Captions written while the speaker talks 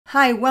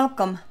Hi,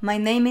 welcome. My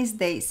name is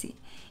Daisy.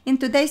 In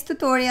today's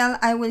tutorial,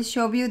 I will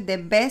show you the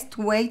best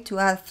way to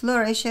add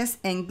flourishes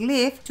and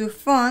glyphs to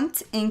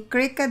fonts in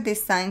Cricut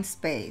Design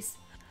Space.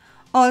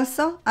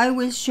 Also, I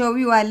will show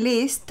you a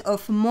list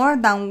of more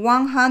than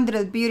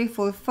 100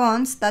 beautiful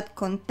fonts that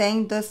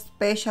contain those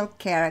special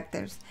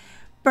characters,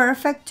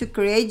 perfect to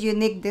create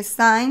unique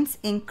designs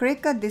in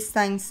Cricut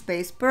Design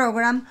Space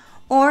program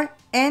or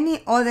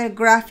any other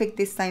graphic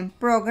design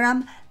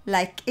program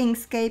like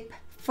Inkscape,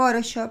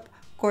 Photoshop,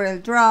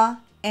 Corel Draw,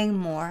 and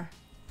more.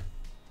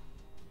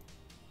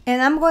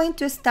 And I'm going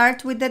to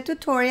start with the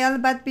tutorial,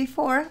 but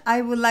before,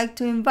 I would like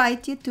to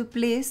invite you to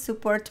please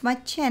support my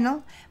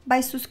channel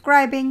by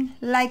subscribing,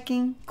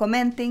 liking,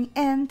 commenting,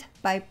 and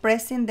by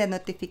pressing the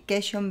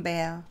notification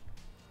bell.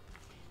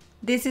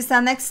 This is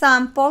an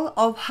example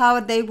of how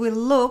they will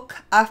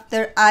look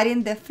after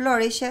adding the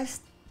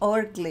flourishes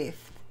or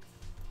glyphs.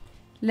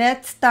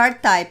 Let's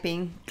start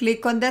typing.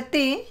 Click on the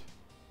T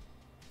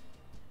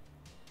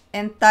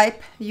and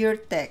type your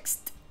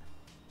text.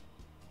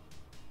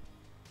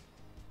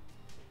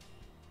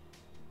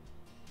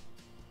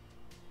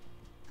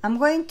 I'm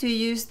going to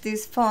use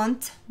this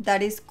font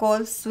that is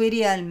called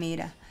Sweetie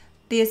Almira.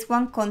 This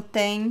one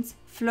contains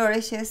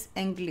flourishes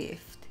and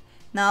glyphs.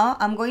 Now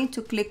I'm going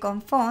to click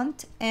on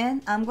font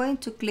and I'm going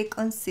to click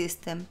on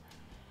system.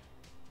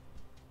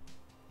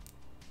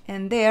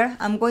 And there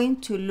I'm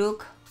going to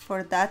look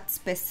for that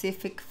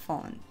specific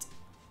font.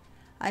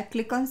 I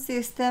click on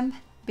system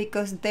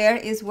because there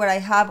is where I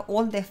have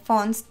all the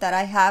fonts that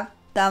I have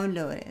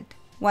downloaded.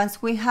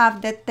 Once we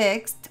have the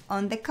text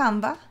on the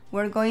Canva,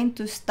 we're going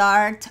to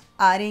start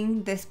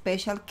adding the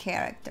special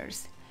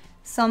characters.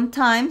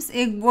 Sometimes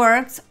it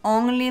works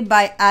only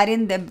by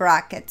adding the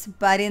brackets,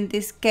 but in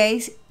this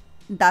case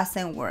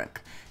doesn't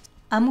work.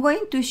 I'm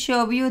going to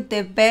show you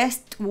the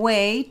best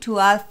way to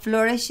add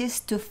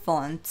flourishes to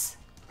fonts.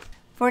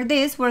 For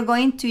this, we're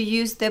going to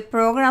use the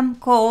program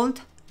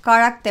called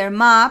Character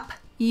Map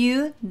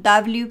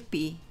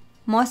UWP.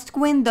 Most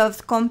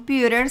Windows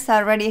computers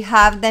already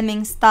have them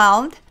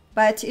installed,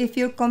 but if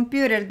your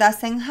computer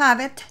doesn't have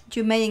it,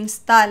 you may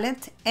install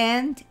it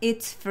and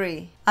it's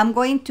free. I'm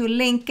going to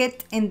link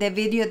it in the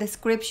video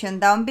description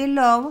down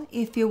below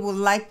if you would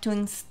like to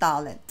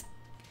install it.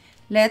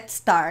 Let's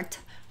start.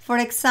 For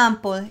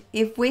example,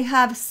 if we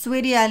have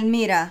Sweetie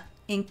Almira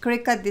in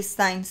Cricut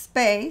Design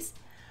Space,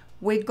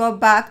 we go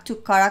back to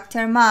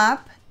Character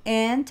Map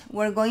and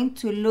we're going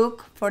to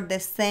look for the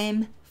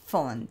same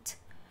font.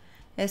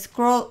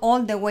 Scroll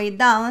all the way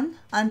down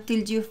until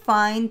you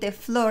find the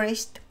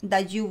flourish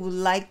that you would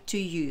like to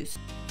use.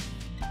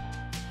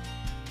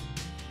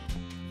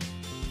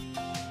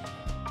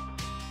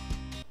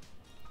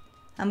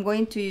 I'm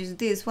going to use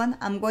this one.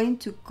 I'm going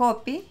to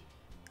copy,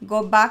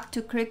 go back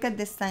to Cricut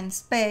Design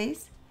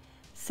Space,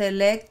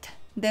 select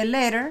the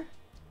letter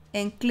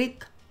and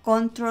click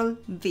Ctrl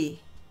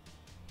V.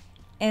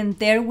 And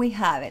there we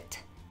have it.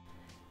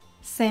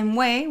 Same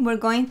way, we're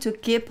going to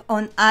keep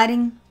on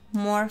adding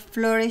more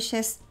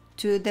flourishes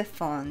to the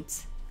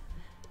fonts.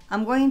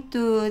 I'm going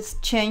to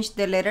change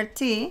the letter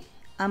T.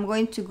 I'm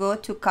going to go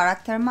to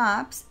Character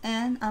Maps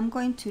and I'm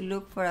going to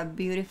look for a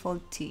beautiful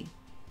T.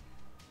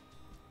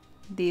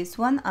 This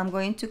one I'm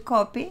going to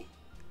copy,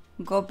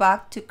 go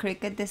back to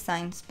Cricut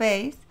Design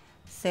Space,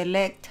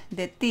 select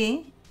the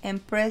T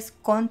and press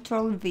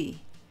Ctrl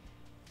V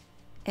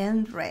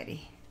and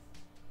ready.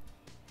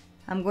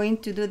 I'm going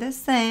to do the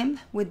same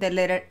with the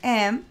letter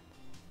M,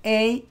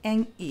 A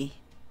and E.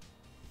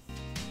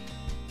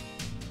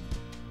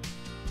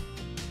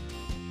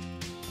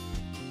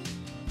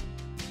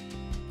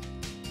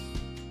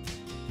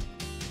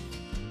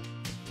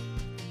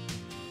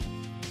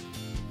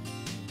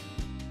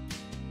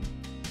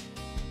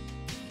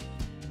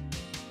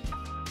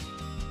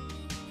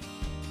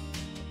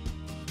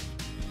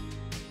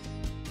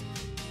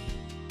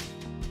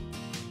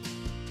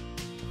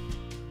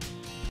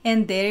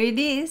 And there it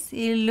is.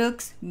 It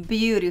looks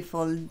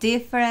beautiful,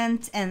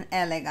 different and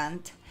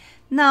elegant.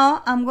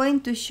 Now I'm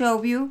going to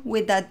show you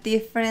with a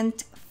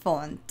different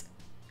font.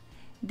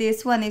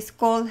 This one is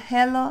called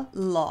Hello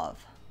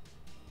Love.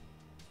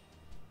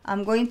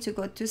 I'm going to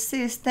go to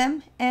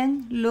System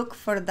and look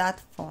for that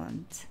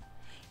font.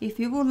 If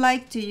you would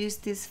like to use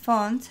this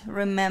font,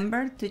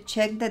 remember to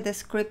check the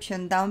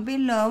description down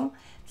below,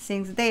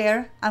 since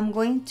there I'm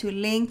going to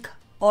link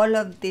all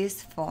of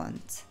these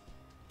fonts.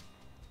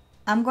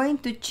 I'm going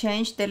to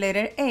change the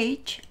letter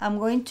H. I'm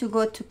going to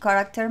go to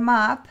Character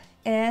Map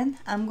and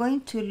I'm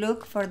going to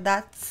look for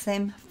that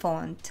same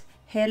font,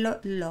 Hello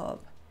Love.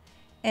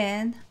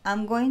 And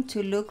I'm going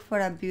to look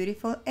for a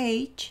beautiful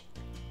H.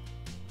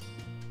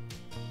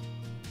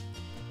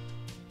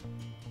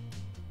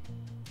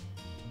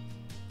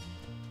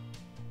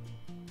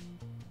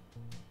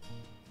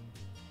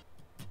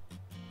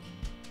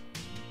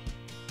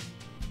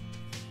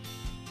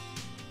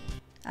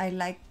 I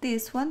like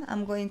this one.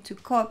 I'm going to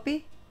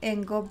copy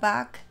and go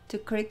back to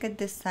Cricut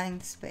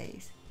Design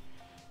Space.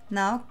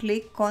 Now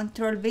click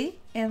Ctrl V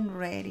and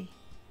ready.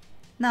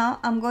 Now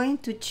I'm going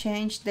to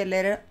change the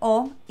letter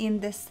O in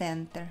the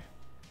center.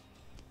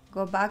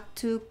 Go back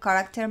to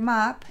character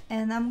map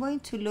and I'm going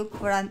to look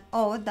for an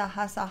O that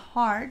has a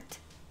heart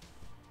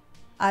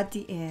at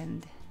the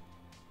end.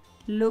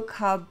 Look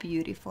how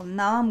beautiful.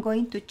 Now I'm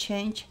going to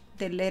change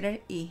the letter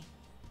E.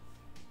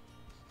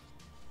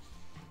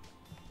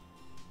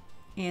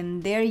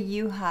 And there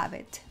you have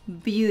it.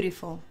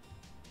 Beautiful.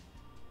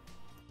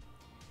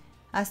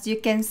 As you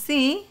can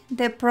see,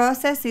 the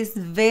process is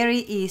very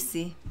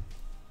easy.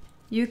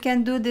 You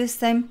can do the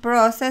same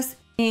process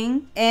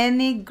in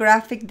any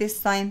graphic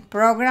design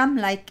program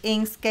like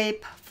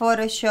Inkscape,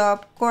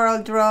 Photoshop,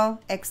 Corel Draw,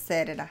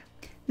 etc.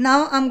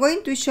 Now I'm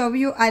going to show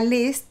you a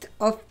list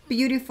of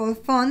beautiful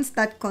fonts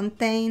that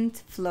contain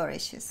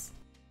flourishes.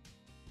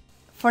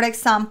 For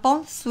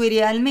example,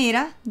 Sweetie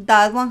Almira,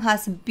 that one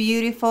has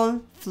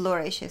beautiful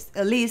flourishes.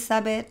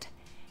 Elizabeth,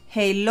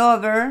 Hey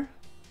Lover,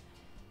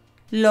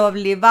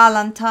 Lovely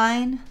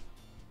Valentine,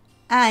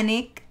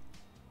 Anick,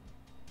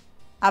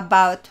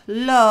 About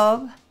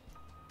Love,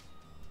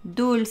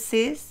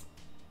 Dulcis,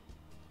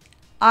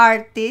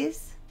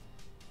 Artis,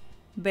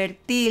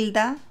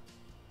 Bertilda,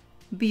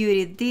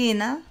 Beauty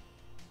Dina,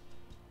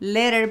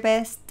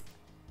 Letterbest,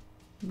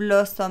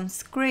 Blossom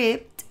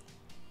Script,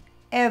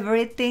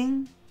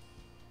 Everything,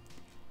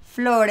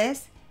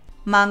 Flores,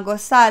 Mango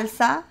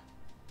Salsa,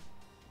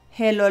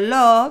 Hello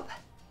Love,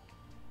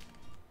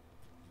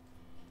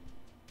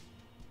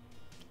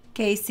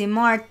 Casey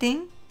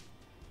Martin,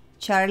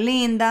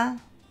 Charlinda,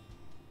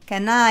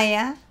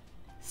 Kanaya,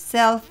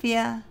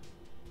 Selfia,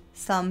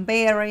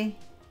 Sunberry,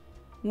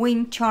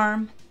 Wind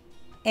Charm,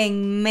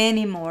 and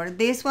many more.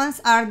 These ones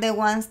are the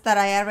ones that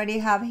I already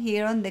have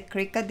here on the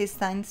Cricut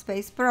Design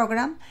Space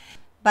program.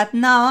 But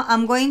now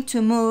I'm going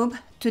to move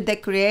to the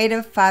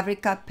Creative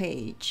Fabrica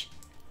page.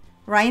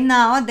 Right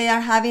now they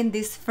are having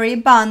this free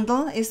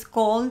bundle. It's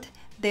called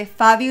the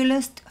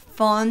Fabulous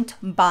Font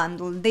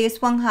Bundle.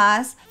 This one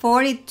has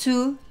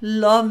 42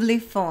 lovely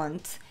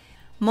fonts.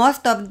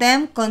 Most of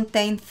them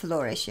contain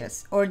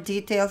flourishes or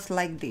details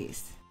like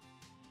this.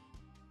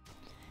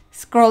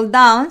 Scroll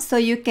down so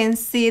you can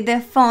see the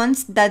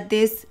fonts that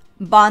this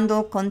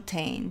bundle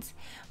contains.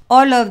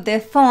 All of the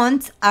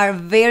fonts are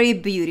very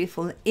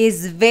beautiful.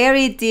 It's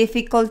very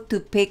difficult to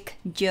pick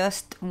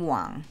just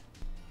one.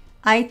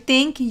 I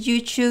think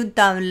you should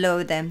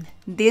download them.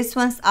 These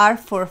ones are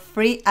for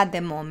free at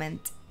the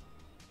moment.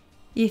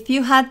 If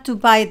you had to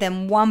buy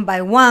them one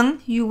by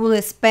one, you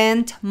will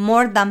spend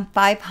more than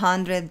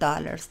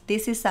 $500.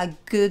 This is a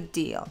good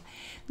deal.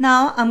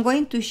 Now I'm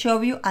going to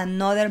show you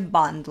another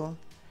bundle.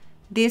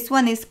 This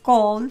one is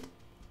called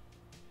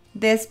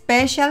the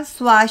Special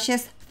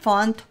Swatches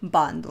Font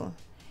Bundle.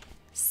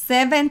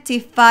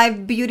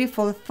 75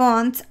 beautiful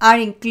fonts are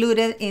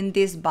included in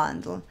this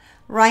bundle.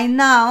 Right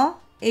now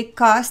it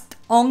costs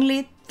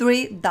only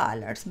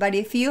 $3, but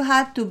if you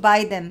had to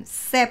buy them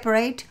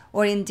separate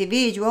or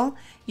individual,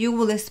 you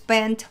will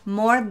spend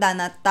more than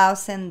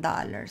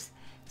 $1,000.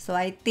 So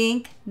I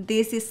think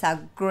this is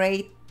a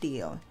great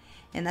deal.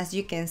 And as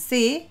you can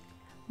see,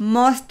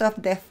 most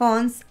of the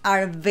fonts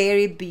are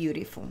very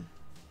beautiful.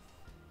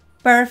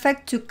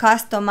 Perfect to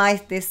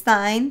customize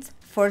designs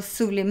for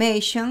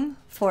sublimation,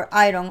 for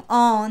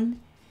iron-on,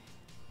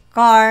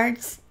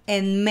 cards,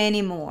 and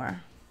many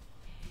more.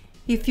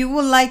 If you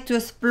would like to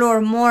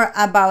explore more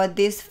about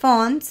these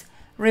fonts,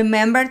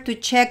 remember to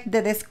check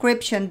the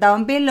description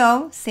down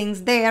below,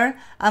 since there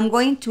I'm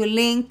going to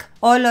link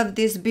all of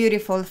these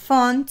beautiful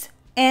fonts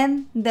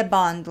and the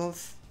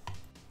bundles.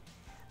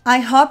 I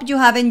hope you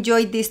have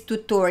enjoyed this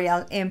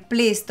tutorial, and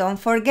please don't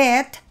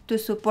forget to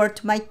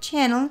support my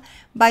channel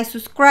by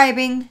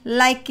subscribing,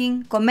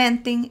 liking,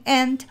 commenting,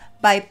 and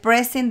by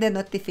pressing the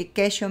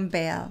notification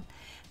bell.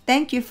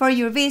 Thank you for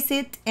your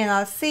visit, and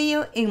I'll see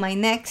you in my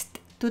next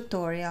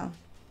tutorial.